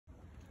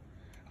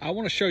I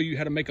want to show you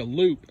how to make a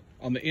loop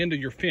on the end of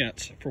your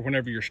fence for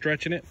whenever you're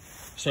stretching it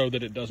so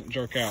that it doesn't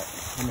jerk out.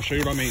 I'm gonna show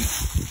you what I mean.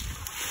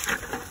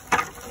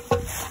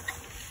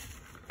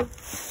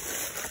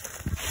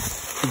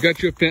 You've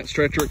got your fence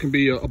stretcher. It can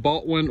be a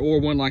bolt one or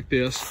one like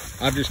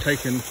this. I've just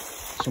taken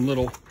some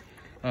little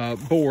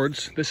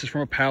boards. This is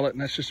from a pallet,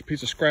 and that's just a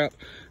piece of scrap,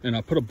 and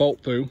I put a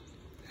bolt through,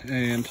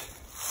 and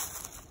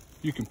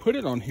you can put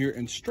it on here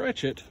and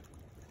stretch it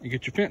and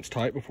get your fence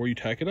tight before you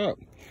tack it up.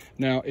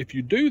 Now, if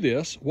you do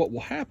this, what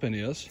will happen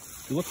is,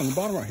 if you look on the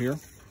bottom right here,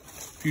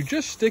 if you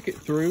just stick it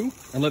through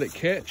and let it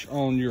catch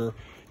on your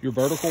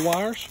vertical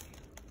wires,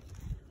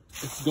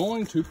 it's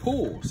going to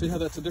pull. See how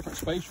that's a different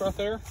space right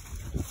there?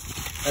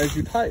 As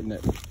you tighten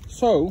it.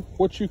 So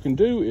what you can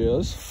do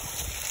is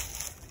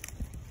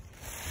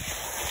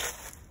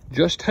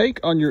just take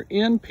on your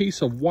end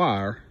piece of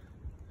wire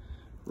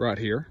right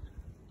here,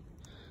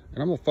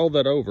 and I'm gonna fold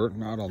that over,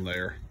 not on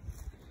there.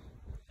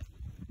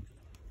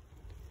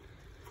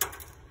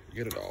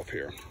 Get it off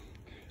here.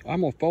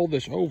 I'm gonna fold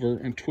this over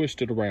and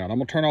twist it around. I'm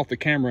gonna turn off the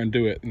camera and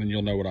do it, and then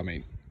you'll know what I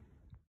mean.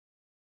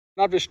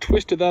 I've just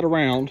twisted that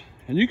around,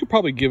 and you could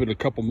probably give it a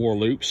couple more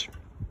loops,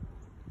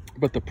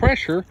 but the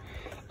pressure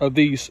of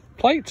these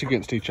plates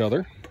against each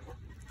other,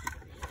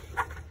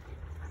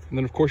 and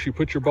then of course you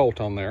put your bolt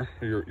on there,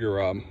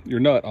 your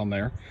nut on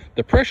there.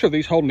 The pressure of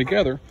these holding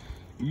together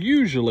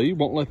usually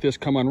won't let this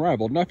come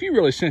unraveled. Now, if you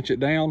really cinch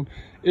it down,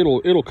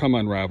 it'll come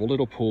unraveled.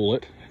 It'll pull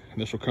it,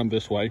 and this will come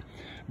this way.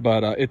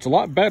 But it's a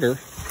lot better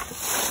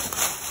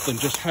than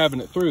just having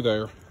it through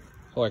there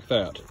like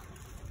that.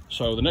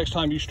 So the next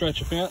time you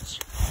stretch a fence,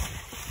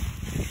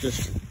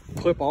 just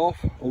clip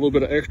off a little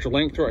bit of extra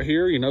length right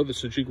here. You know, this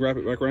so you can wrap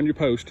it back around your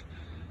post.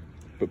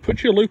 But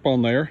put your loop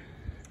on there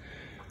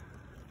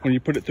when you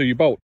put it through your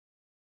bolt.